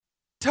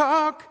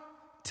Talk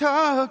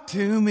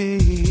to me.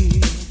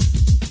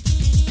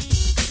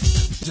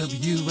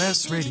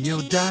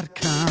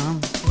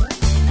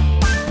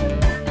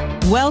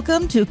 WSRadio.com.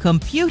 Welcome to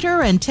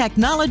Computer and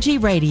Technology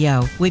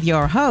Radio with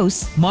your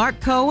hosts, Marc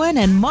Cohen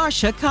and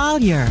Marsha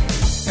Collier.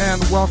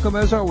 And welcome,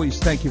 as always.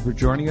 Thank you for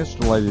joining us.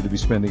 Delighted to be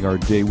spending our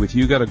day with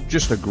you. Got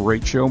just a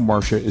great show.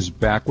 Marsha is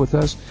back with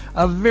us.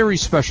 A very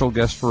special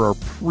guest for our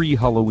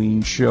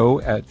pre-Halloween show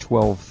at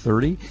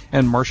 12:30.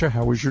 And Marsha,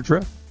 how was your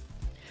trip?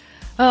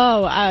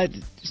 Oh, I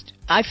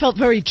felt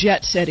very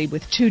jet-setty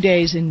with 2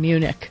 days in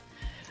Munich.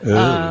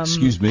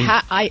 Excuse me.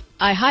 I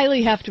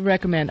highly have to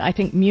recommend. I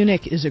think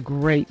Munich is a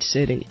great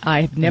city.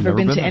 I've never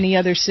been to any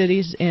other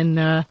cities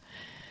in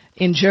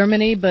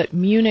Germany, but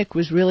Munich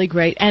was really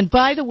great. And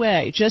by the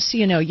way, just so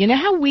you know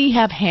how we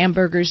have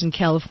hamburgers in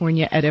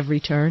California at every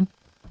turn?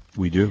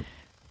 We do.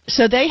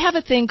 So they have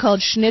a thing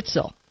called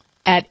schnitzel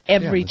at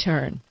every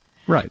turn.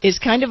 Right. It's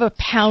kind of a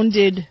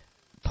pounded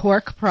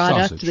pork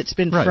product that's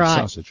been fried.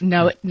 Sausage.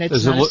 No, it's not a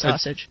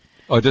sausage.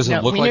 Does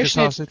it look like a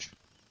sausage?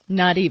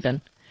 Not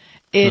even.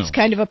 It's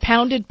kind of a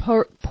pounded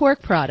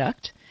pork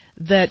product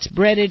that's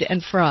breaded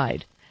and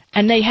fried.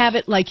 And they have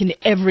it like in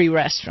every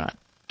restaurant.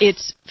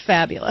 It's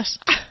fabulous.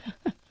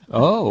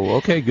 Oh,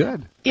 okay,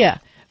 good. Yeah.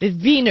 The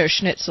Wiener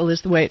Schnitzel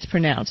is the way it's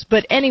pronounced.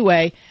 But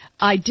anyway,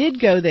 I did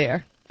go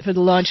there for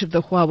the launch of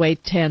the Huawei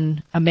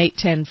Mate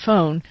 10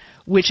 phone,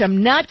 which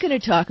I'm not going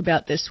to talk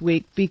about this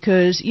week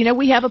because,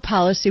 we have a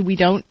policy. We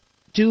don't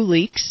do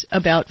leaks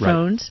about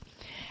phones.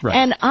 Right.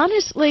 And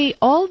honestly,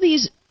 all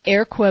these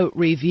air quote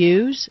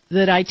reviews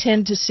that I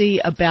tend to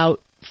see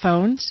about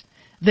phones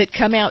that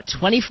come out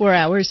 24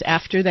 hours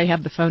after they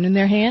have the phone in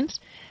their hands,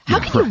 how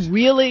can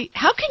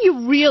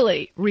you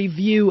really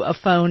review a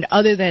phone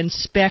other than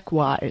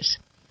spec-wise?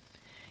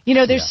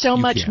 There's so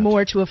much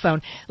more to a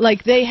phone.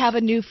 Like they have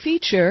a new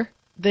feature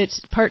that's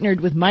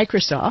partnered with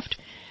Microsoft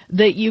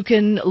that you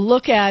can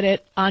look at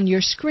it on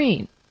your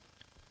screen,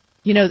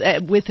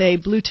 with a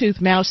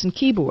Bluetooth mouse and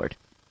keyboard.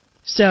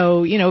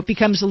 So, it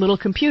becomes a little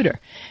computer.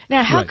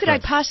 Now, how could I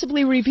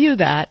possibly review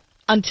that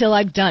until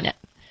I've done it?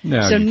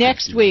 No, so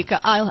next week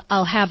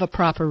I'll have a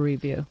proper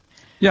review.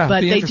 Yeah,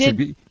 but they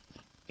did.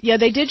 Yeah,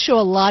 they did show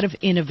a lot of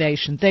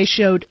innovation. They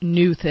showed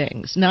new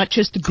things, not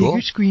just a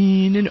bigger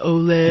screen and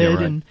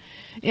OLED.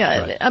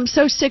 I'm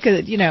so sick of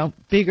it.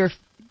 Bigger,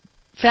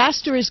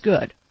 faster is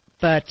good,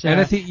 but and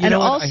I think and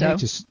also. I hate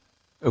to,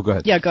 go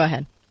ahead. Yeah, go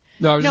ahead.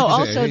 No,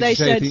 also they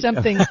said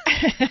something.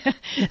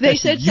 They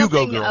said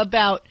something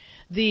about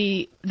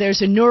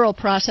there's a neural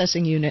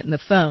processing unit in the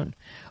phone,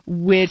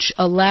 which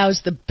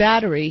allows the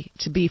battery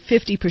to be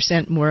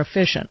 50% more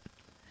efficient.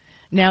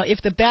 Now,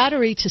 if the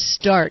battery to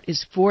start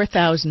is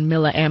 4,000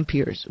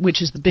 milliamperes,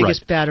 which is the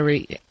biggest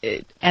battery,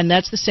 and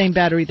that's the same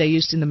battery they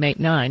used in the Mate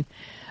 9,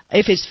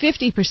 if it's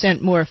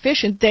 50% more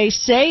efficient, they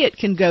say it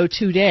can go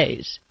 2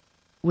 days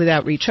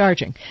without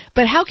recharging.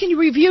 But how can you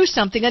review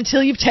something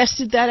until you've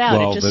tested that out?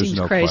 Well, it just seems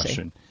crazy.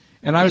 Question.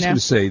 And I was going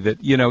to say that,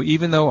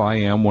 even though I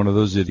am one of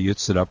those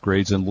idiots that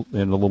upgrades, and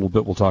in a little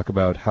bit we'll talk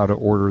about how to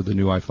order the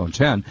new iPhone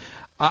 10,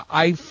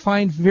 I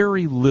find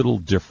very little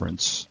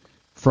difference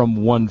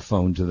from one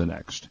phone to the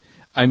next.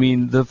 I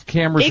mean, the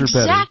cameras are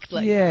better.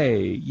 Exactly.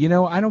 Yay.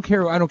 I don't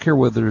care. I don't care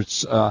whether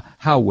it's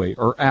Huawei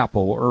or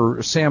Apple or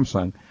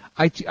Samsung.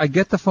 I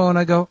get the phone.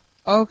 I go,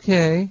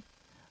 okay.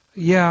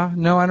 Yeah,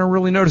 no, I don't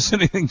really notice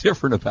anything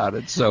different about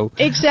it. So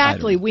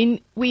exactly.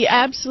 We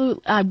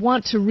absolutely. I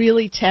want to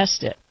really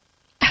test it.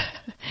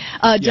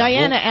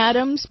 Diana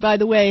Adams, by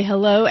the way,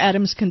 hello,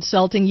 Adams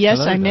Consulting. Yes,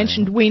 hello, I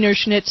mentioned Wiener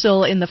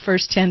Schnitzel in the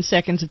first 10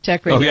 seconds of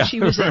Tech Radio. Oh, yeah. She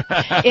was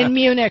in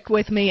Munich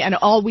with me, and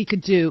all we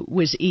could do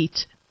was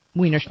eat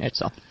Wiener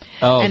Schnitzel.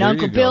 And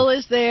Uncle Bill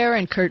is there,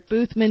 and Kurt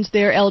Boothman's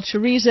there. El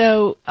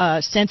Chorizo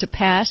sent a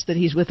pass that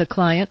he's with a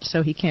client,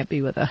 so he can't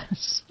be with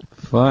us.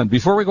 Fun.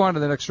 Before we go on to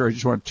the next story, I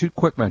just want 2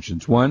 quick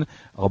mentions. One,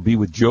 I'll be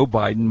with Joe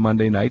Biden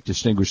Monday night,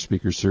 Distinguished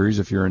Speaker Series.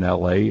 If you're in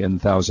L.A. and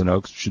Thousand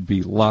Oaks, should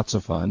be lots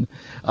of fun.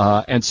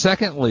 And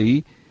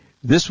secondly,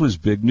 this was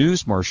big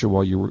news, Marsha,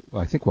 while you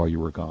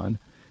were gone.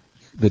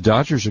 The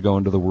Dodgers are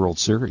going to the World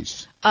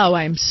Series. Oh,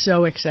 I'm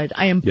so excited.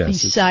 I am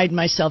beside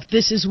myself.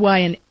 This is why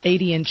an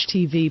 80-inch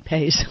TV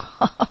pays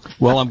off.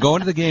 Well, I'm going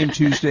to the game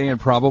Tuesday and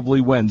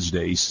probably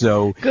Wednesday,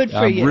 so good for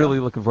I'm you. Really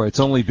looking forward. It's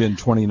only been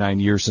 29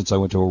 years since I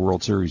went to a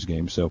World Series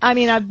game. So I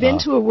mean, I've been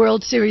to a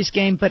World Series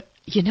game, but,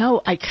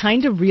 I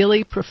kind of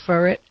really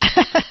prefer it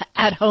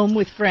at home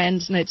with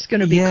friends, and it's going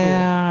to be cool.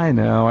 Yeah, I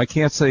know. I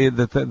can't say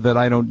that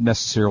I don't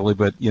necessarily,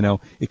 but,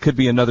 it could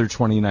be another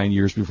 29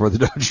 years before the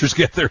Dodgers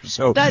get there.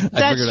 So that's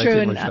true,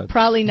 and I'm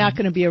probably not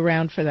going to be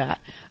around for that.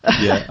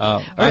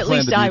 Yeah, or at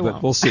least I won't.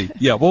 But we'll see.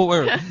 Yeah,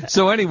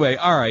 so anyway,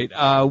 all right.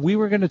 We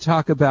were going to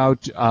talk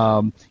about,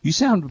 you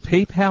sound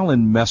PayPal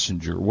and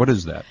Messenger. What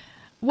is that?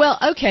 Well,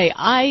 okay,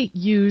 I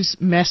use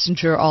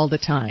Messenger all the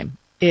time.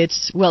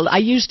 I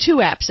use 2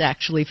 apps,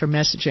 actually, for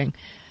messaging,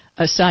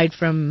 aside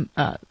from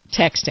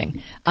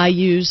texting. I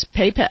use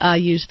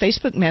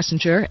Facebook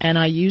Messenger, and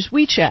I use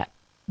WeChat,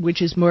 which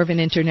is more of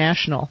an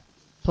international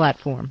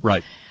platform.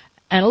 Right.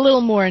 And a little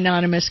more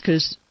anonymous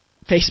because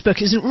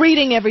Facebook isn't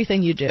reading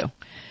everything you do.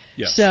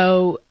 Yes.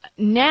 So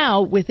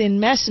now within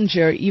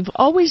Messenger, you've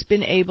always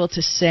been able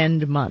to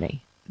send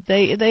money.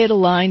 They had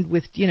aligned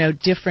with,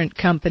 different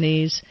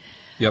companies.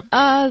 Yep.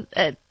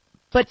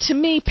 But to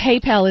me,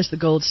 PayPal is the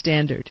gold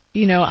standard.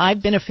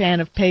 I've been a fan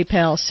of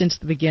PayPal since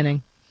the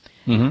beginning.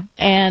 Mm-hmm.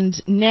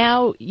 And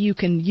now you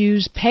can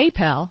use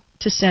PayPal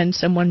to send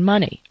someone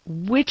money,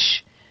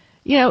 which,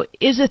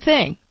 is a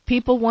thing.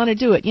 People want to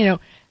do it.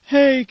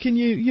 Hey, can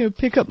you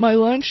pick up my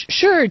lunch?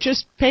 Sure,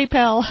 just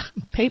PayPal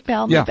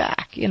me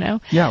back,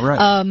 Yeah,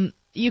 right.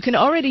 You can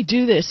already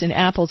do this in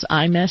Apple's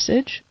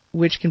iMessage,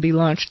 which can be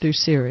launched through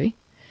Siri.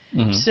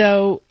 Mm-hmm.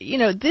 So,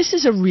 this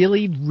is a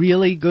really,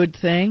 really good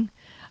thing.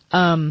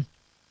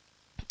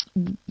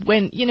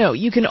 When,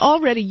 you can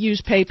already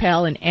use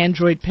PayPal and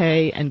Android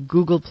Pay and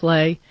Google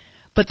Play,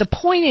 but the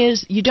point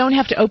is you don't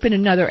have to open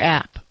another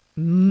app.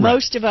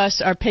 Most of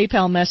us are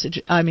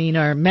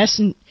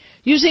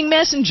using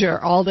Messenger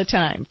all the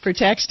time for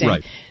texting.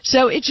 Right.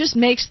 So it just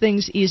makes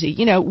things easy.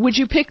 Would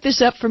you pick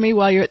this up for me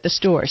while you're at the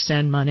store?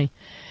 Send money.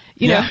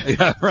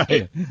 Yeah,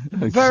 right.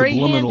 Very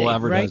subliminal handy,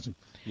 advertising.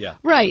 right? Yeah.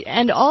 Right,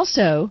 and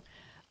also,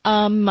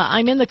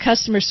 I'm in the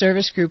customer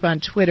service group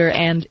on Twitter,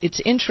 and it's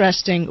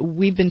interesting.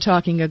 We've been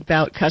talking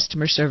about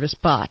customer service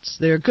bots.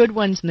 There are good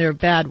ones and there are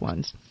bad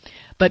ones.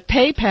 But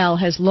PayPal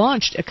has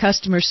launched a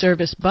customer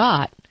service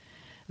bot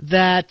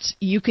that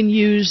you can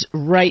use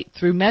right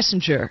through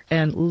Messenger.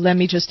 And let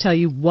me just tell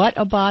you what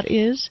a bot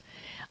is.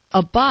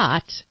 A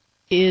bot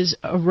is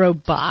a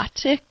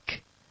robotic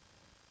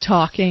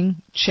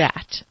talking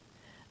chat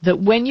that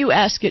when you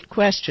ask it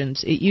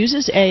questions, it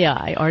uses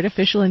AI,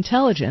 artificial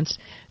intelligence,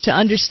 to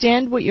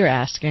understand what you're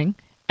asking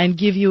and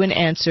give you an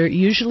answer,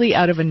 usually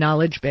out of a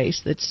knowledge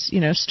base that's,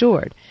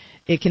 stored.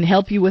 It can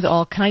help you with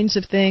all kinds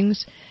of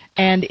things.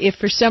 And if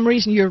for some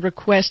reason your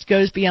request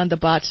goes beyond the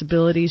bot's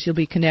abilities, you'll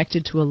be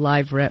connected to a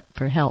live rep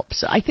for help.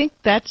 So I think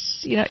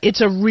that's,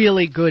 it's a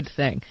really good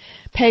thing.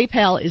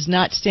 PayPal is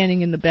not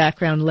standing in the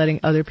background letting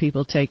other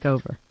people take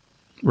over.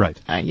 Right.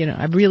 I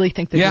really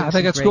think they're doing I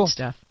think that's great cool.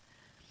 stuff.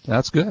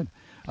 That's good.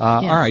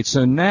 All right,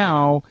 so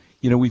now,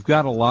 we've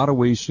got a lot of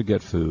ways to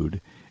get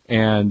food,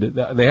 and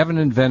they haven't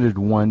invented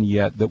one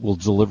yet that will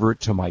deliver it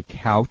to my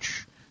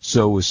couch.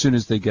 So as soon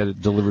as they get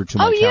it delivered to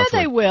my couch... Oh, yeah,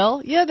 they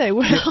will. Yeah, they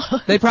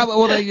will. They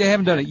probably, they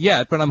haven't done it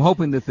yet, but I'm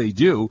hoping that they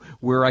do,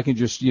 where I can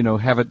just,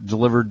 have it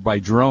delivered by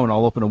drone.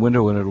 I'll open a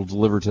window and it'll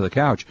deliver to the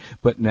couch.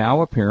 But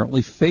now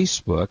apparently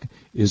Facebook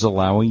is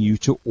allowing you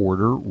to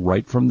order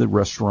right from the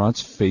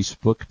restaurant's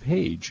Facebook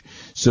page.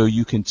 So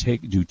you can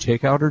do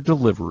takeout or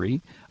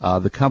delivery.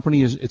 The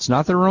company it's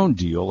not their own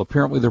deal.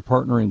 Apparently they're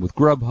partnering with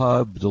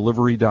Grubhub,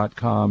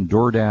 Delivery.com,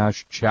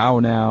 DoorDash, Chow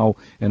Now,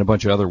 and a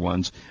bunch of other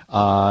ones.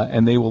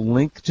 And they will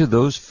link to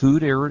those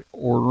food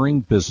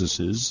ordering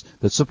businesses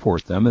that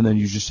support them, and then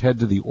you just head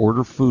to the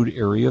Order Food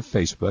area of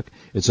Facebook.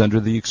 It's under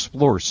the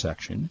Explore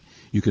section.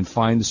 You can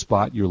find the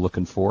spot you're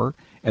looking for,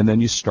 and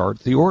then you start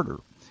the order.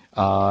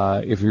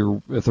 If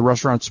the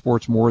restaurant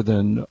supports more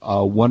than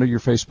one of your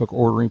Facebook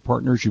ordering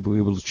partners, you'll be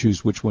able to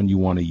choose which one you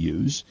want to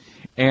use.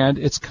 And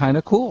it's kind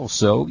of cool.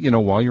 So,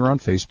 while you're on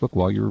Facebook,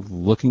 while you're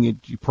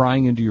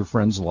prying into your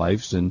friends'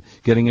 lives and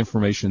getting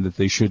information that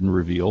they shouldn't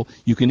reveal,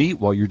 you can eat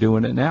while you're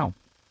doing it now.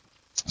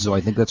 So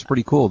I think that's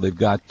pretty cool. They've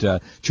got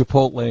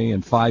Chipotle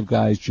and Five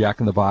Guys,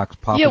 Jack in the Box,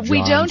 Papa John's. Yeah,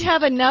 we don't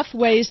have enough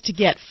ways to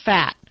get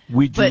fat.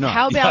 We do but not.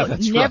 How about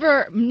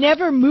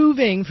never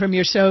moving from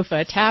your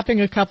sofa,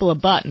 tapping a couple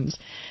of buttons,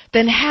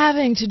 then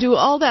having to do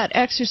all that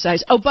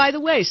exercise. Oh, by the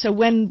way, so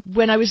when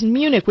I was in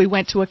Munich, we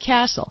went to a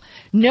castle.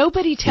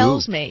 Nobody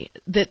tells me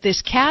that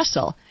this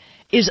castle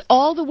is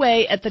all the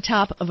way at the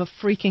top of a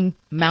freaking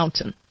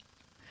mountain.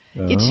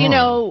 Oh.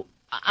 It's,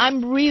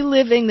 I'm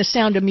reliving The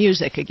Sound of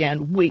Music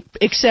again,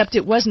 except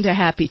it wasn't a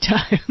happy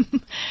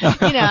time.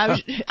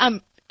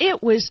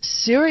 It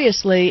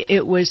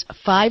was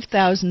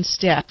 5,000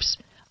 steps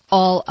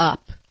all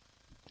up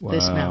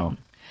this mountain.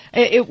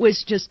 It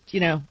was just,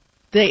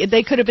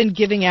 they could have been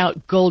giving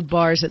out gold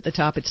bars at the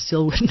top. It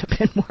still wouldn't have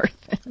been worth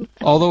it.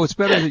 Although it's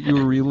better that you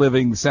were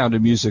reliving The Sound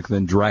of Music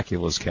than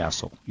Dracula's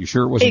Castle. You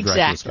sure it wasn't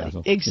Dracula's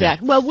Castle?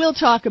 Exactly. Yeah. Well, we'll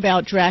talk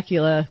about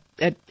Dracula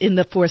in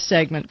the fourth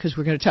segment because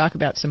we're going to talk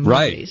about some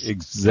movies. Right,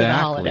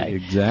 exactly.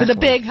 For the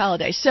big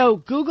holiday. So,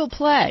 Google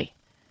Play.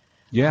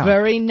 Yeah.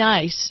 Very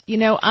nice.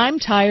 I'm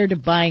tired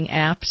of buying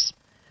apps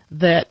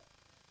that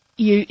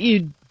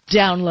you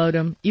download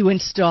them, you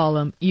install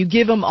them, you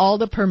give them all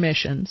the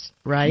permissions,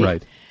 right?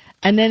 Right.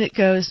 And then it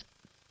goes,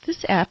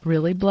 this app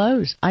really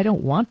blows. I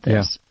don't want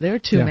this. Yeah. There are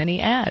too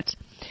many ads.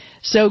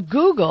 So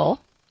Google,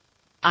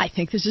 I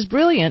think this is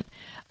brilliant.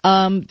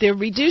 They're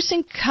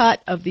reducing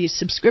cut of these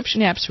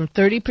subscription apps from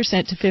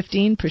 30% to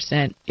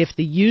 15% if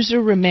the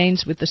user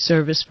remains with the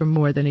service for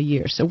more than a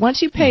year. So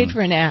once you paid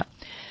for an app,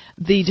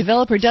 the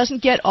developer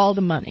doesn't get all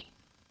the money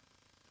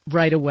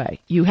right away.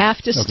 You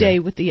have to stay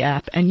with the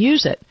app and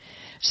use it.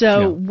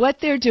 So what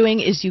they're doing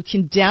is you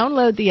can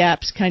download the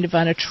apps kind of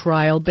on a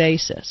trial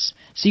basis.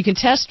 So you can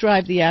test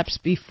drive the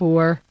apps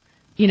before,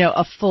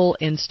 a full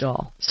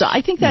install. So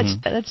I think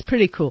that's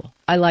pretty cool.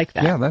 I like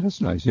that. Yeah, that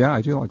is nice. Yeah,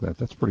 I do like that.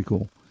 That's pretty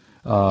cool.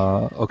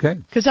 Okay.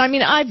 Because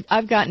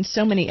I've gotten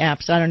so many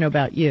apps. I don't know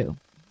about you.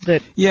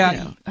 That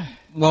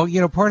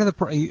Well, part of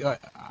the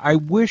I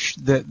wish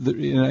that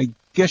I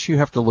guess you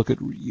have to look at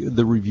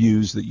the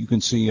reviews that you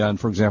can see on,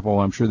 for example,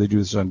 I'm sure they do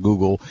this on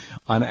Google.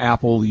 On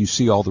Apple, you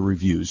see all the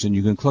reviews, and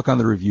you can click on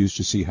the reviews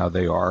to see how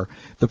they are.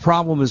 The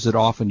problem is that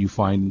often you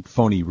find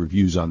phony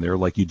reviews on there,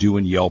 like you do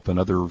in Yelp and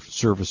other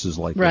services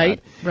like that.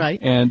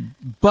 Right.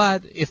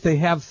 But if they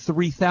have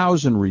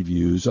 3,000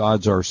 reviews,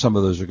 odds are some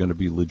of those are going to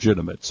be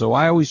legitimate. So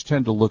I always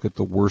tend to look at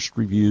the worst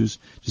reviews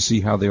to see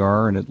how they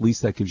are, and at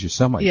least that gives you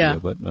some idea.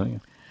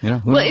 Yeah.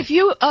 But well, if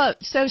you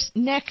so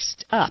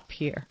next up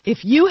here,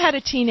 if you had a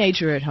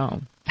teenager at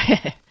home,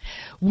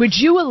 would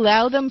you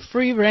allow them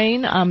free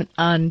reign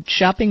on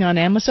shopping on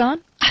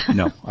Amazon?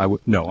 No, I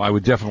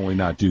would definitely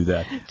not do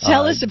that.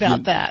 Tell us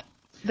about that.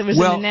 There was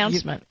an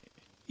announcement.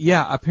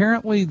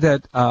 Apparently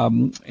that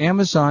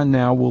Amazon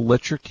now will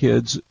let your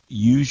kids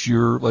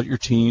let your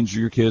teens or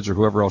your kids or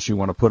whoever else you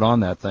want to put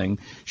on that thing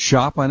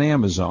shop on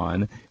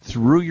Amazon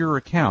through your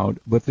account,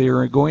 but they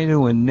are going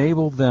to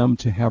enable them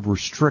to have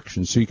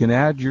restrictions. So you can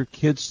add your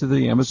kids to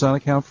the Amazon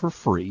account for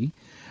free.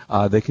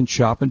 They can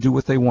shop and do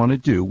what they want to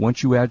do.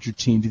 Once you add your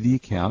teen to the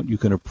account, you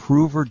can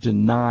approve or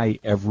deny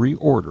every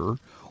order,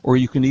 or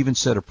you can even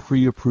set a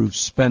pre-approved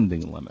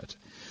spending limit.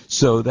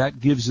 So that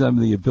gives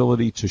them the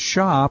ability to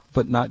shop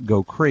but not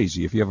go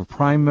crazy. If you have a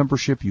Prime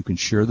membership, you can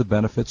share the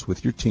benefits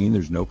with your teen.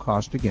 There's no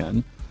cost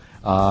again.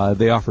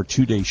 They offer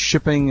 2-day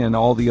shipping and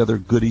all the other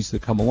goodies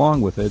that come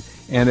along with it,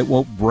 and it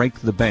won't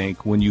break the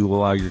bank when you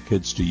allow your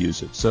kids to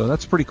use it. So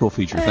that's a pretty cool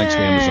feature. Thanks to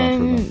Amazon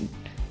for that.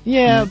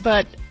 Yeah,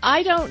 but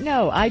I don't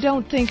know. I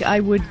don't think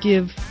I would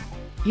give,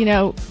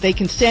 they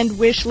can send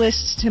wish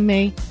lists to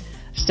me,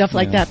 stuff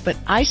like that, but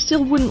I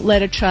still wouldn't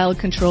let a child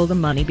control the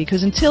money,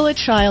 because until a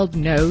child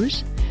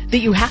knows that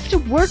you have to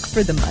work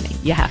for the money,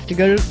 you have to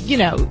go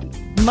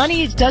to,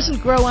 money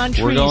doesn't grow on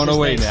trees. We're going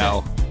away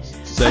now.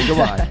 Say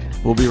goodbye.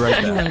 We'll be right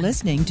back. You are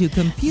listening to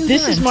Computer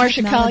This is and Marsha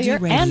Technology Collier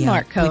Radio and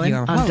Marc Cohen with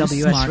your on hosts,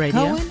 WS Marc Radio.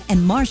 Cohen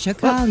and Marsha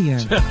Collier.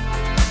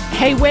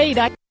 Hey, wait,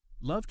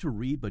 Love to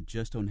read but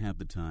just don't have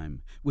the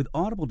time? With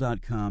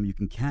Audible.com, you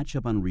can catch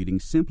up on reading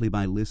simply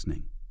by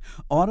listening.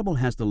 Audible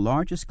has the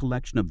largest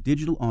collection of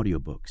digital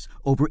audiobooks,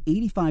 over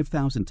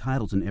 85,000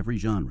 titles in every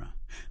genre.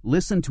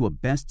 Listen to a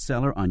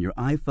bestseller on your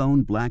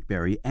iPhone,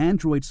 BlackBerry,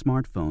 Android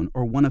smartphone,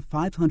 or one of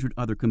 500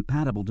 other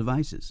compatible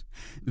devices.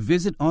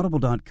 Visit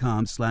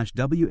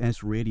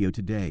audible.com/WS Radio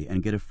today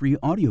and get a free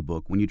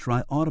audiobook when you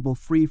try Audible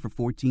free for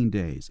 14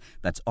 days.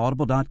 That's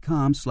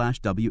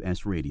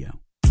audible.com/WS Radio.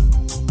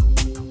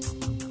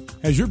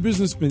 Has your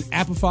business been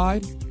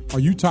appified? Are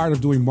you tired of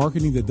doing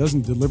marketing that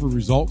doesn't deliver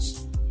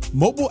results?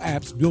 Mobile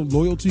apps build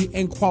loyalty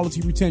and quality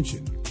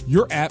retention.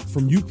 Your app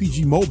from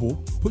UPG Mobile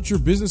puts your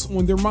business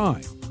on their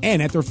mind and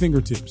at their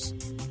fingertips.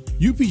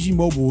 UPG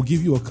Mobile will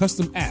give you a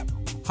custom app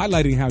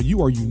highlighting how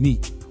you are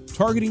unique,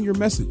 targeting your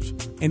message,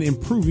 and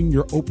improving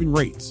your open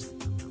rates.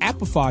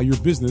 Appify your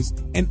business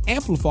and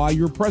amplify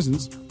your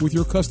presence with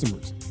your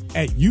customers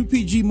at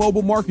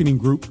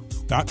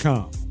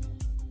upgmobilemarketinggroup.com.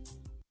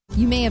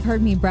 You may have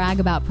heard me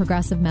brag about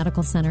Progressive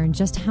Medical Center and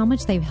just how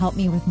much they've helped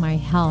me with my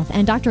health.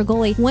 And Dr.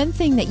 Goli, one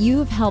thing that you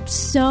have helped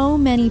so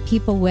many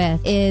people with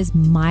is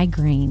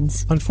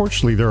migraines.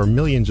 Unfortunately, there are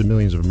millions and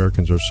millions of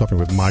Americans who are suffering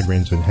with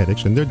migraines and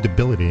headaches, and they're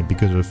debilitating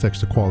because it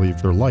affects the quality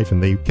of their life,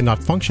 and they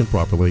cannot function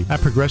properly.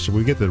 At Progressive,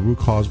 we get the root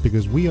cause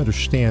because we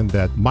understand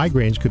that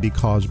migraines could be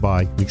caused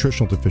by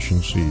nutritional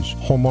deficiencies,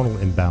 hormonal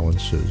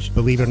imbalances,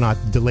 believe it or not,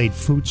 delayed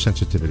food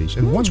sensitivities.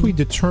 And once we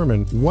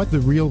determine what the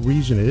real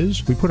reason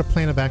is, we put a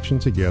plan of action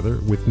together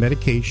with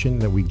medication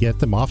that we get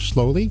them off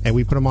slowly, and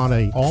we put them on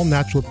an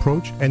all-natural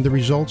approach, and the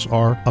results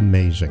are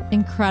amazing.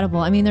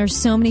 Incredible. I mean, there's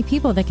so many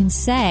people that can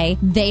say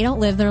they don't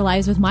live their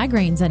lives with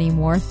migraines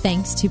anymore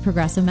thanks to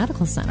Progressive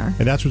Medical Center.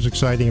 And that's what's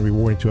exciting and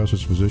rewarding to us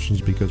as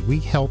physicians, because we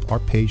help our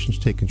patients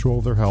take control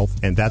of their health,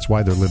 and that's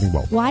why they're living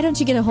well. Why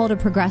don't you get a hold of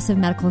Progressive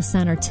Medical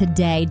Center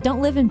today?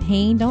 Don't live in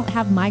pain. Don't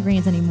have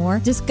migraines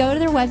anymore. Just go to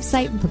their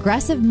website,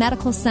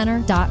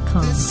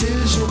 progressivemedicalcenter.com. This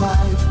is your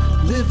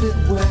life. Live it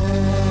well.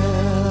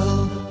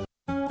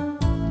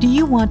 Do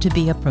you want to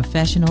be a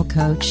professional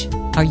coach?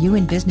 Are you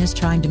in business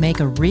trying to make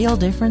a real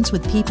difference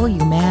with people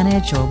you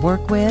manage or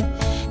work with?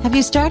 Have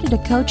you started a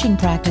coaching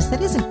practice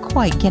that isn't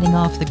quite getting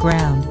off the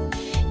ground?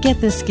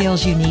 Get the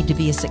skills you need to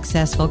be a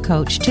successful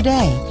coach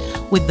today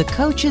with the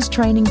Coaches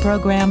Training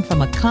Program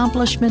from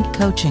Accomplishment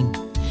Coaching.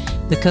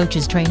 The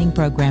Coaches Training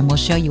Program will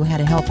show you how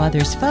to help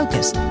others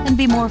focus and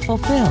be more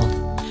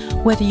fulfilled.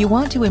 Whether you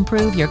want to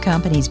improve your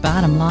company's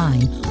bottom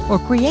line or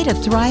create a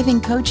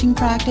thriving coaching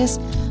practice,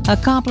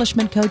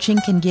 Accomplishment Coaching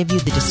can give you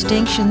the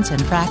distinctions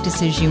and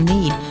practices you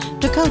need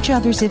to coach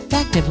others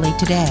effectively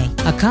today.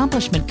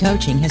 Accomplishment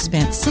Coaching has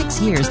spent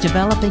 6 years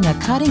developing a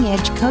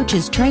cutting-edge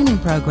coaches training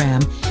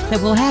program that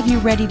will have you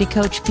ready to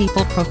coach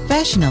people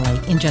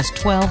professionally in just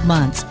 12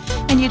 months,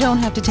 and you don't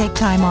have to take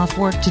time off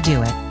work to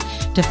do it.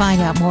 To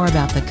find out more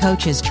about the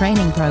Coaches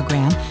Training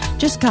Program,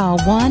 just call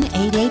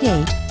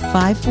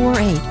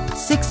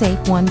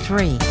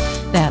 1-888-548-6813.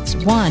 That's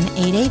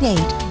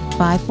 1-888-548-6813.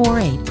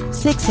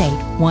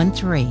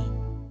 548-6813.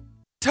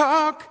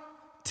 Talk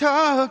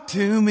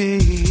to me.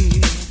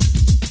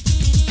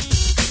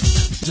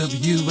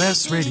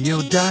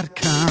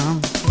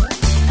 WSRadio.com.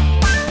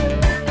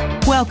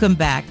 Welcome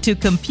back to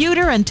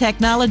Computer and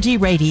Technology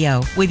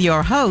Radio with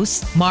your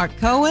hosts, Marc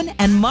Cohen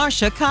and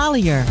Marsha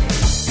Collier.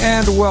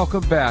 And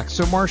welcome back.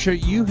 So, Marsha,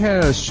 you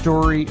had a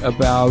story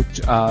about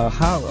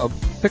how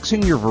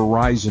fixing your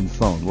Verizon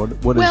phone. What is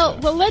that?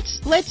 Well,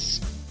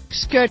 let's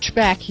sketch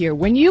back here.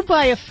 When you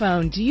buy a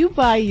phone, do you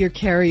buy your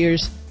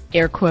carrier's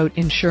air quote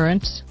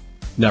insurance?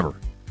 Never.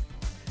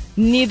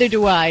 Neither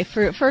do I,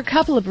 for a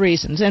couple of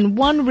reasons. And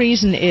one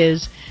reason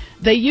is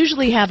they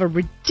usually have a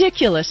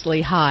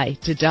ridiculously high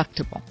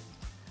deductible.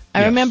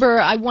 I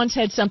remember I once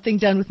had something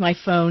done with my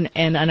phone,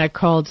 and I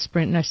called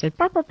Sprint, and I said,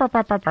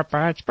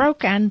 it's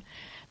broken.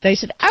 They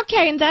said,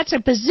 okay, and that's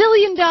 $1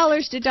 bazillion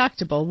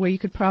deductible, where you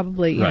could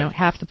probably, you know,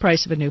 half the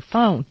price of a new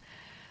phone,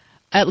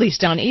 at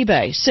least on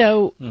eBay.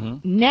 So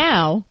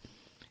now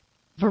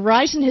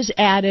Verizon has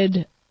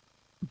added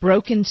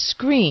broken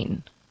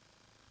screen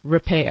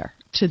repair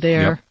to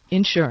their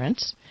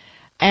insurance,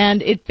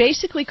 and it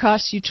basically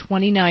costs you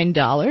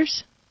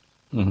 $29.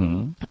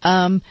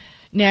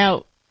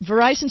 Now,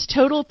 Verizon's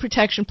total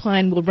protection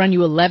plan will run you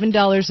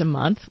 $11 a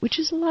month, which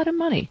is a lot of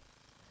money.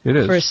 It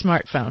is. For a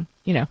smartphone,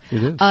 you know.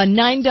 It is.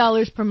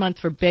 $9 per month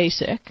for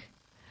basic.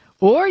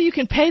 Or you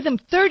can pay them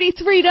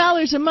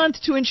 $33 a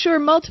month to insure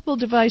multiple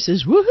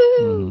devices.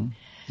 Woohoo!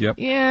 Yep.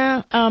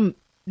 Yeah.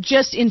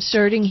 Just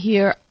inserting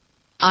here,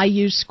 I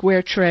use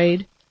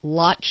SquareTrade.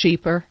 Lot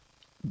cheaper,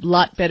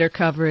 lot better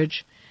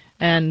coverage,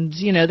 and,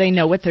 you know, they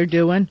know what they're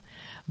doing.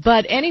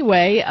 But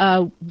anyway,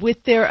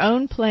 with their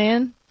own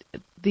plan,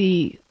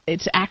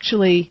 it's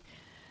actually,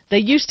 they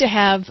used to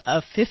have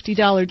a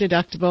 $50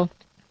 deductible.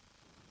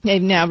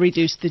 They've now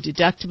reduced the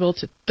deductible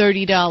to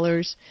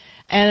 $30.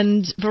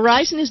 And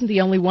Verizon isn't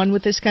the only one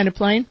with this kind of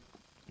plan.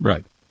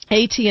 Right.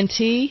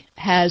 AT&T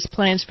has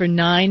plans for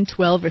 $9,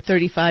 $12, or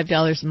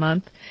 $35 a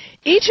month,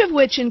 each of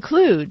which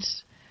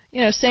includes, you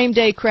know,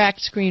 same-day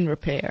cracked screen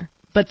repair.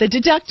 But the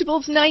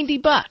deductible's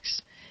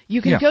 $90.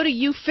 You can go to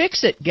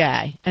YouFixIt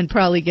guy and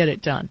probably get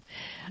it done.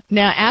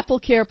 Now, Apple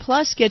Care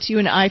Plus gets you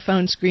an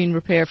iPhone screen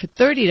repair for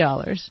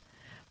 $30,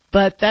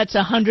 but that's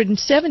a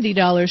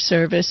 $170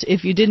 service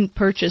if you didn't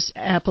purchase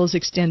Apple's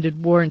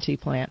extended warranty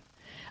plan.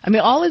 I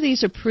mean, all of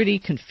these are pretty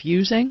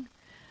confusing.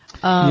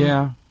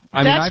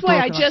 That's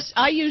why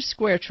I use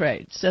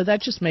SquareTrade, so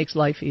that just makes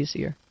life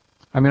easier.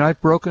 I mean, I've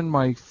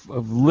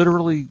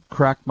literally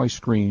cracked my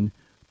screen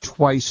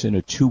twice in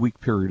a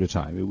 2-week period of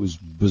time. It was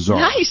bizarre.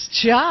 Nice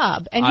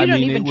job, and you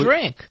don't even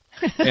drink.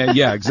 And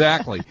yeah,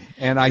 exactly.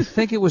 And I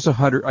think it was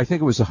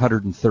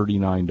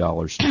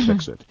 $139 to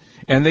fix it.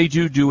 And they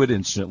do it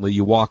instantly.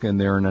 You walk in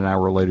there, and an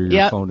hour later,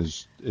 your phone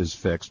is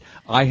fixed.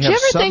 I have. Do you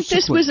ever think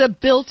this was a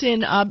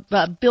built-in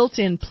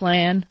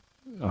plan?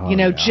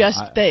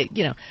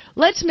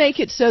 Let's make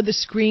it so the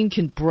screen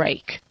can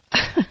break.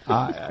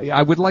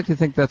 I would like to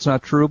think that's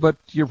not true, but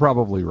you're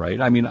probably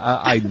right. I mean,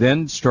 I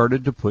then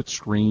started to put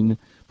screen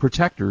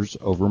protectors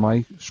over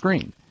my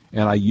screen,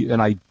 and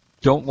I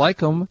don't like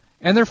them.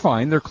 And they're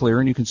fine. They're clear,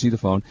 and you can see the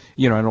phone.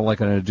 You know, I don't like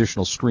an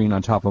additional screen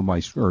on top of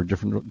my or a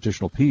different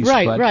additional piece.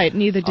 Right.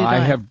 Neither did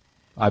I.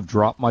 I've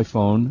dropped my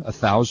phone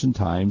 1,000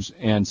 times,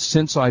 and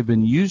since I've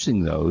been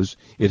using those,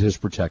 it has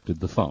protected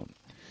the phone.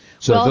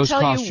 So well, those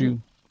I'll tell cost you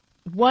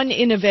one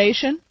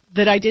innovation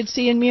that I did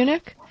see in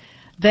Munich.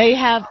 They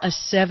have a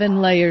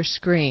 7-layer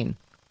screen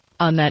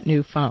on that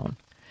new phone.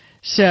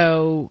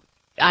 So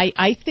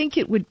I think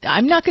it would.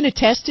 I'm not going to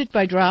test it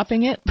by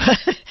dropping it, but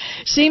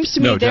seems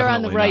to me they're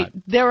on the right.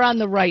 Not. They're on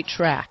the right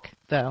track,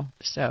 though.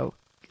 So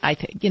I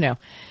think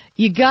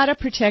you got to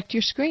protect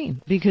your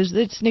screen because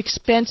it's an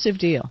expensive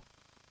deal.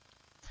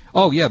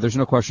 Oh yeah, there's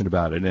no question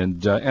about it,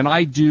 and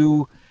I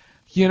do.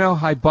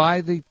 I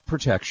buy the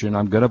protection.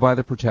 I'm going to buy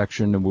the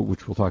protection,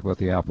 which we'll talk about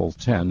the Apple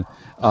 10.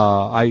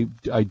 I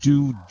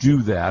do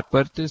that,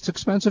 but it's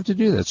expensive to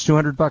do that. It's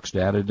 $200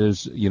 to add it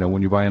as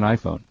when you buy an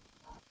iPhone.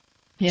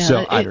 Yeah,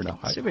 so I don't know.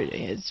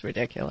 It's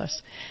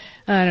ridiculous.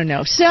 I don't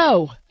know.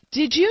 So,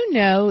 did you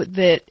know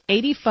that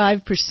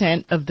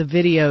 85% of the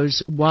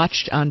videos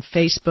watched on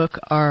Facebook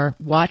are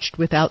watched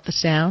without the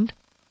sound?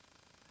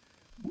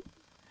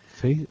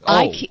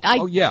 I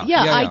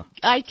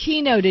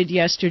keynoted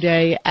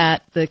yesterday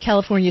at the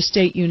California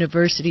State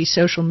University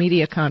social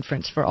media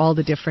conference for all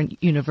the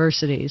different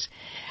universities.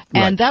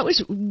 And that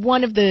was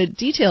one of the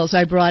details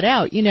I brought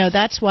out.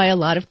 That's why a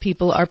lot of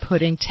people are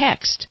putting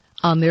text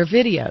on their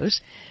videos.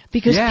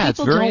 Because people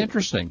it's very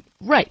interesting.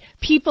 Right.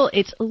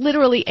 It's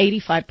literally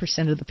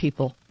 85% of the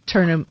people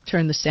turn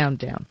the sound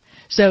down.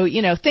 So,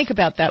 think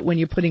about that when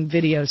you're putting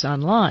videos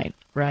online,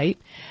 right?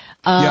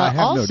 I have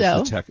noticed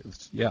the tech.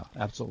 Yeah,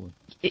 absolutely.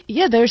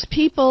 Yeah, there's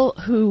people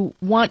who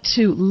want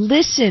to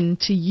listen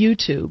to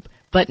YouTube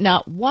but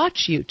not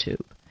watch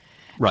YouTube.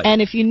 Right.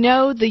 And if you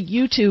know the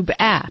YouTube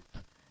app,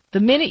 the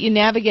minute you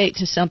navigate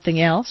to something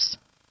else,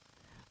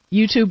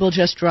 YouTube will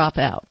just drop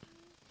out.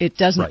 It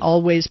doesn't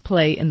always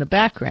play in the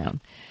background.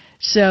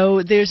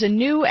 So there's a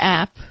new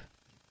app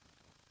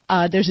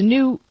there's a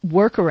new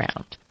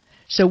workaround.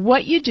 So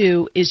what you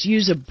do is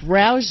use a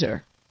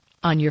browser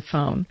on your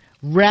phone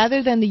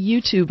rather than the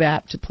YouTube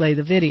app to play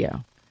the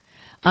video.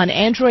 On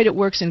Android, it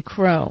works in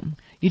Chrome.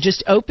 You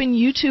just open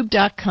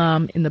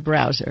youtube.com in the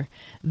browser.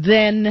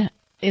 Then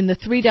in the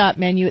three-dot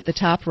menu at the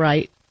top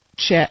right,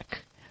 check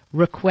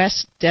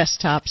Request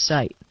Desktop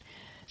Site.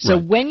 So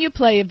when you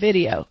play a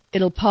video,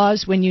 it'll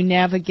pause when you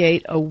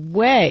navigate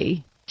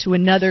away to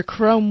another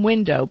Chrome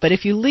window. But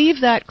if you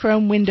leave that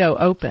Chrome window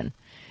open,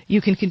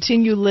 you can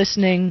continue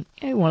listening.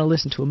 You want to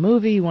listen to a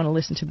movie, you want to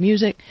listen to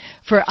music.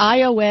 For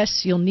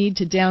iOS, you'll need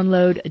to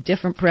download a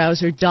different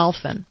browser,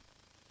 Dolphin.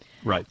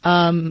 Right.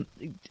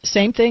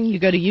 Same thing. You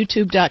go to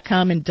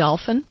youtube.com in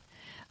Dolphin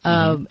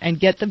and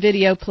get the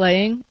video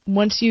playing.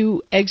 Once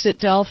you exit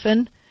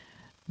Dolphin,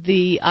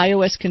 the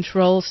iOS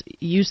controls,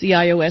 use the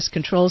iOS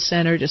Control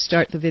Center to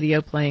start the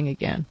video playing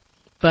again.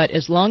 But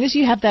as long as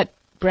you have that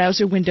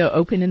browser window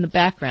open in the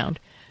background,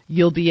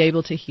 you'll be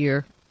able to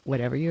hear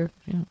whatever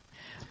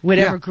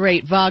whatever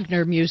great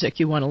Wagner music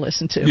you want to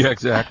listen to. Yeah,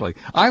 exactly.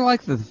 I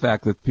like the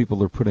fact that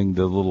people are putting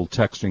the little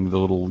texting, the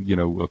little,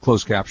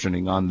 closed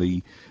captioning on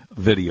the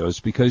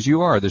videos, because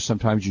there's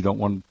sometimes you don't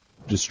want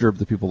to disturb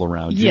the people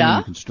around you, and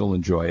you can still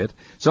enjoy it.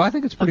 So I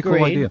think it's a pretty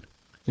cool idea.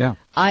 Yeah.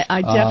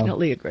 I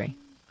definitely agree.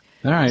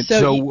 All right.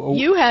 So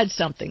you had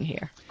something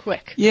here.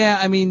 Quick. Yeah,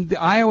 I mean, the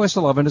iOS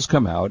 11 has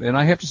come out, and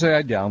I have to say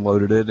I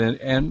downloaded it,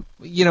 and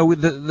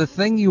the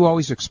thing you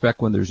always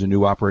expect when there's a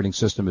new operating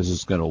system is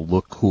it's going to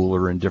look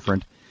cooler and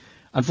different.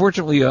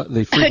 Unfortunately,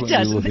 they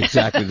frequently look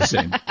exactly the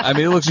same. I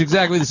mean, it looks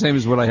exactly the same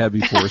as what I had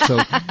before.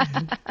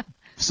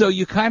 So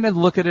you kind of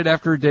look at it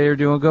after a day or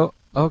two and go,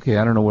 okay,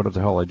 I don't know what the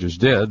hell I just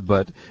did.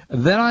 But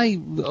then I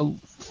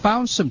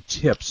found some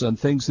tips on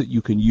things that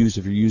you can use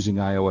if you're using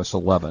iOS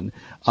 11.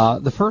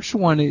 The first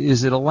one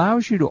is it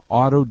allows you to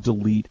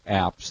auto-delete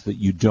apps that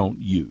you don't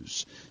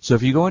use. So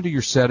if you go into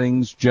your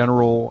settings,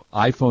 general,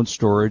 iPhone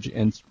storage,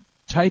 and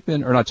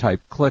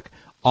click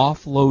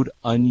offload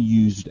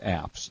unused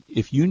apps.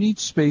 If you need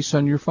space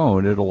on your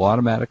phone, it'll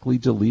automatically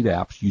delete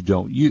apps you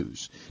don't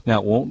use. Now,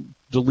 it won't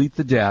delete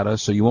the data,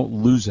 so you won't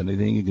lose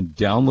anything. You can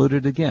download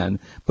it again,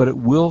 but it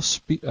will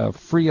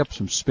free up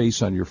some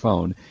space on your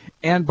phone.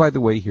 And by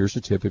the way, here's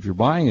a tip. If you're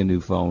buying a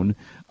new phone,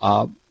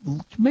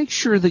 make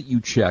sure that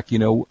you check.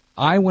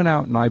 I went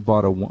out and I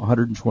bought a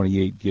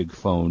 128 gig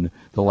phone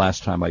the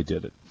last time I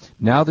did it.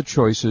 Now the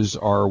choices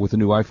are, with a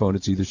new iPhone,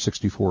 it's either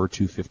 64 or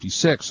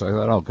 256. So I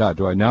thought, oh, God,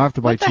 do I now have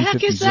to buy 256? What the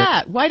heck is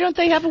that? Why don't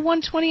they have a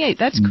 128?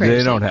 That's crazy.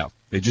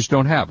 They just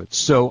don't have it.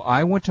 So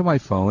I went to my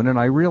phone and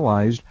I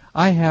realized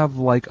I have,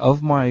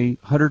 of my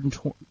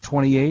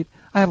 128,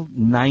 I have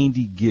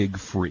 90 gig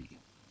free.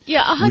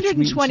 Yeah,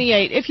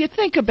 128. If you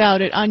think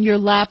about it on your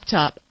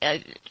laptop,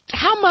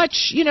 how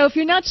much, if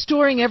you're not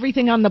storing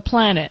everything on the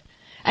planet,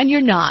 and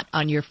you're not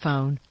on your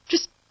phone,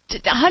 just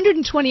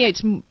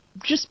 128's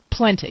just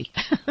plenty.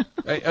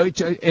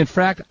 In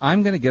fact,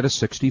 I'm going to get a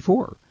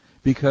 64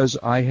 because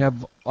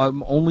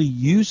I'm only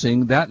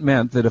using, that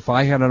meant that if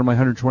I had it on my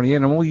 128,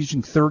 I'm only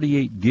using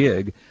 38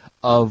 gig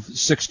of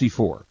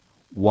 64.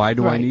 Why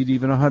do I need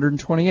even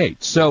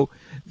 128? So,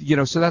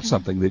 so that's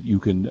something that you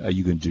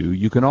can do.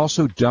 You can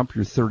also dump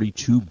your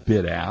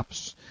 32-bit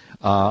apps.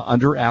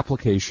 Under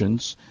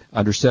applications,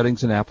 under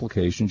settings and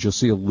applications, you'll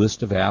see a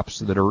list of apps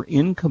that are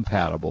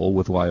incompatible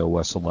with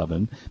iOS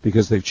 11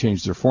 because they've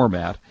changed their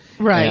format.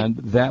 Right. And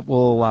that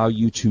will allow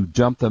you to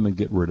dump them and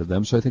get rid of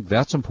them. So I think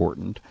that's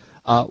important.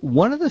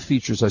 One of the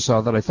features I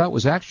saw that I thought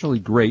was actually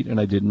great, and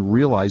I didn't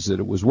realize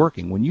that it was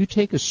working, when you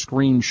take a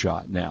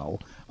screenshot now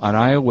on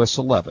iOS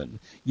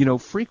 11,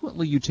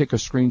 frequently you take a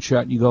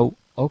screenshot and you go,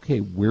 okay,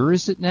 where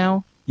is it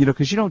now?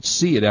 Because you don't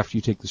see it after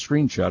you take the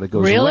screenshot. It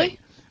goes Really? away.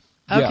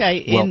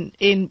 Okay,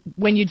 yeah,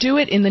 when you do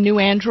it in the new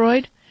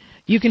Android,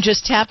 you can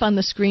just tap on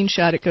the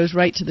screenshot. It goes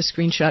right to the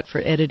screenshot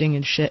for editing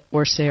and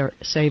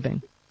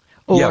saving.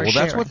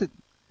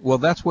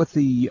 That's what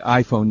the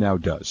iPhone now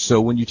does.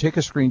 So when you take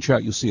a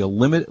screenshot, you'll see a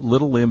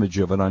little image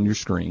of it on your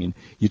screen.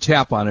 You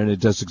tap on it, and it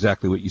does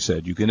exactly what you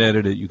said. You can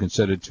edit it. You can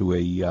set it to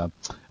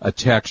a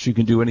text. You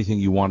can do anything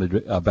you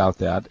wanted about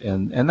that,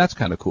 and that's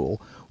kind of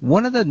cool.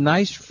 One of the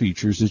nice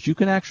features is you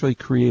can actually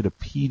create a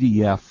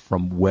PDF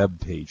from web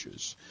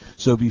pages.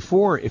 So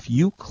before, if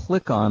you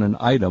click on an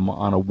item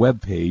on a web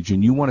page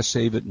and you want to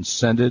save it and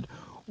send it,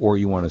 or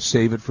you want to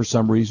save it for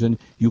some reason,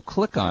 you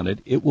click on it,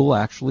 it will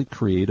actually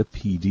create a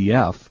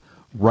PDF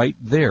right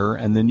there,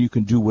 and then you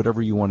can do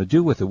whatever you want to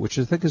do with it, which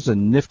I think is a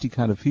nifty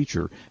kind of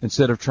feature.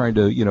 Instead of trying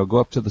to, go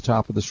up to the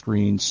top of the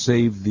screen,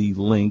 save the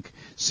link,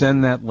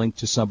 send that link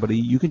to somebody,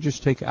 you can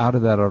just take out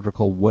of that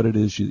article what it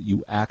is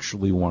you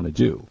actually want to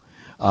do.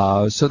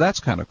 So that's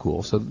kind of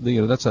cool. So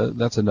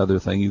that's another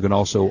thing. You can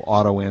also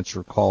auto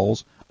answer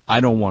calls. I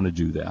don't want to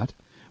do that,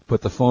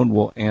 but the phone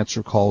will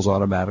answer calls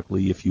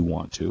automatically if you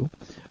want to.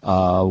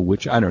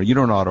 Which I don't know. You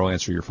don't auto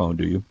answer your phone,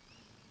 do you?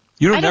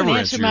 You don't I don't never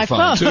answer your my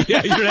phone. phone. So,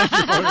 yeah, you don't answer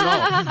your phone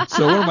at all.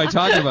 So what am I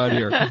talking about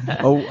here?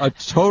 Oh, a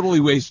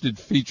totally wasted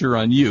feature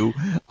on you.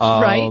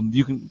 Right.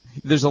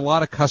 There's a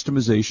lot of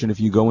customization. If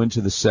you go into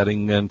the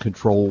setting and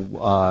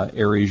control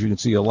areas, you can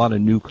see a lot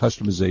of new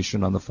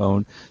customization on the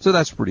phone. So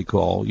that's pretty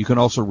cool. You can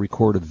also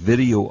record a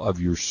video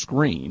of your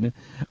screen.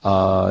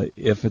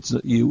 If it's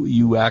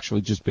you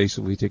actually just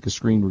basically take a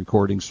screen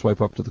recording,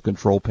 swipe up to the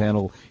control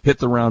panel, hit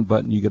the round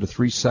button, you get a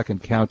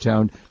 3-second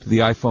countdown to the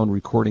iPhone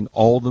recording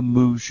all the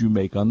moves you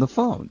make on the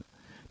phone.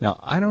 Now,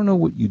 I don't know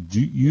what you do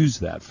use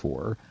that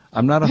for.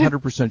 I'm not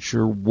 100%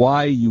 sure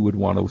why you would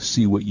want to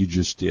see what you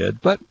just did,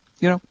 but,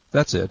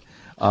 that's it.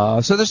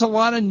 So there's a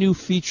lot of new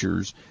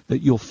features that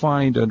you'll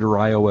find under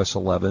iOS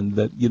 11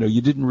 that,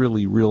 you didn't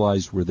really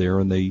realize were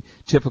there, and they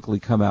typically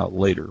come out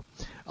later.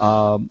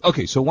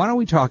 Okay, so why don't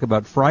we talk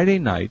about Thursday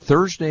night,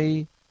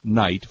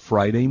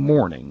 Friday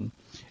morning,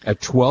 at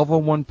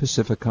 12:01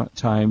 Pacific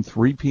time,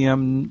 3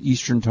 p.m.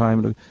 Eastern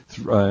time,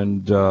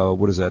 and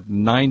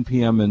 9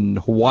 p.m. in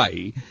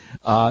Hawaii,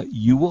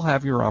 you will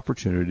have your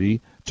opportunity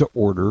to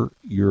order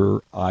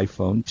your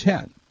iPhone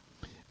 10.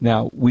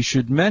 Now, we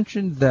should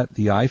mention that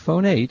the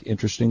iPhone 8,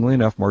 interestingly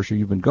enough, Marsha,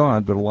 you've been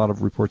gone, but a lot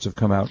of reports have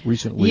come out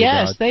recently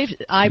Yes, about...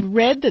 I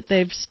read that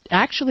they've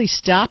actually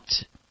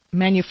stopped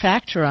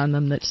manufacture on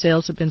them, that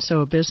sales have been so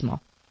abysmal.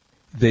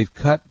 They've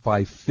cut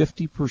by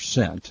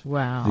 50%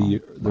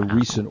 the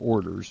recent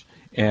orders,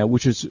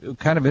 which is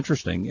kind of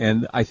interesting.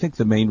 And I think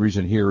the main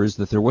reason here is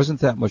that there wasn't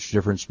that much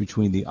difference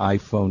between the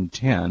iPhone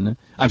 7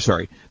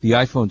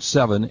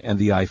 and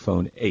the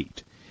iPhone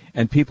 8.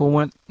 And people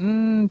went,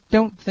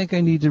 don't think I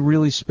need to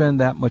really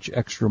spend that much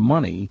extra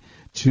money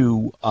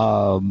to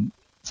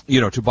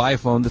buy a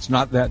phone that's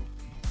not that.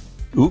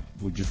 Oop,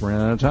 we just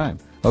ran out of time.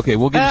 Okay,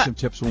 we'll give you some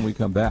tips when we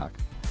come back.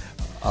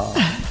 Wow.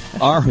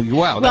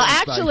 Well,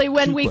 actually,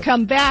 when we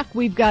come back,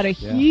 we've got a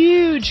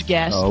huge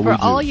guest for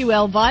all you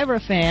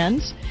Elvira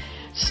fans.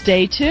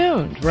 Stay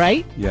tuned,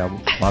 right? Yeah,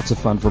 lots of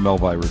fun from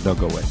Elvira. Don't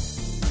go away.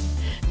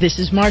 This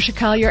is Marsha,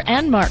 Collier,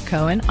 and Marc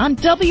Cohen on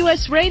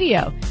WS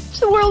Radio. It's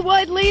the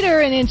worldwide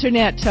leader in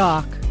Internet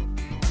talk.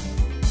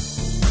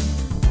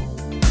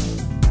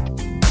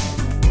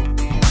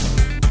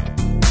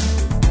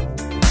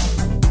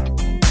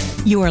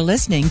 You are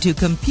listening to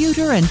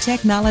Computer and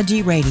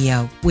Technology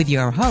Radio with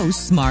your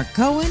hosts, Marc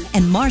Cohen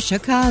and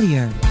Marsha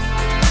Collier.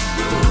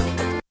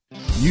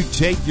 You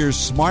take your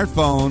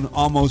smartphone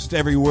almost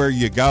everywhere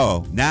you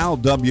go. Now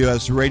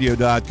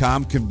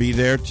WSRadio.com can be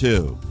there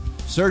too.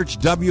 Search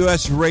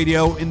WS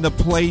Radio in the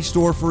Play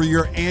Store for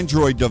your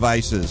Android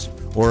devices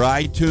or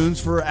iTunes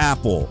for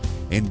Apple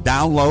and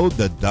download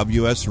the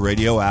WS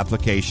Radio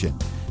application.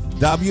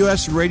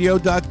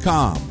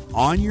 WSRadio.com.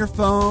 On your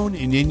phone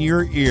and in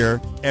your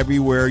ear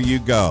everywhere you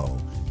go.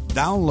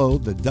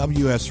 Download the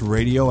WS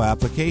Radio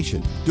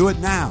application. Do it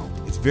now.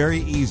 It's very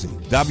easy.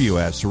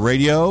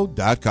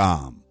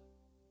 WSRadio.com.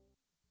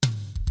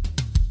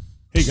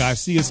 Hey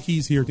guys, CS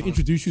Keys here to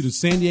introduce you to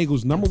San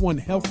Diego's #1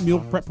 health meal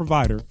prep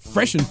provider,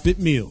 Fresh and Fit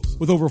Meals.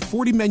 With over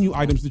 40 menu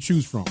items to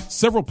choose from,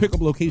 several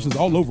pickup locations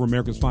all over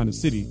America's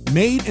finest city,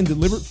 made and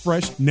delivered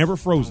fresh, never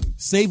frozen.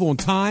 Save on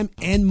time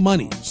and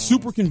money.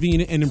 Super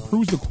convenient and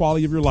improves the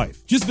quality of your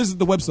life. Just visit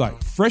the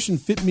website,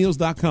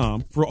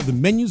 freshandfitmeals.com, for all the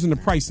menus and the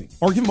pricing.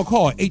 Or give them a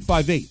call at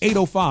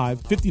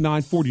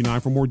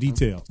 858-805-5949 for more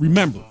details.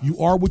 Remember, you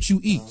are what you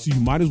eat, so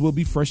you might as well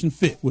be fresh and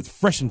fit with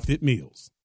Fresh and Fit Meals.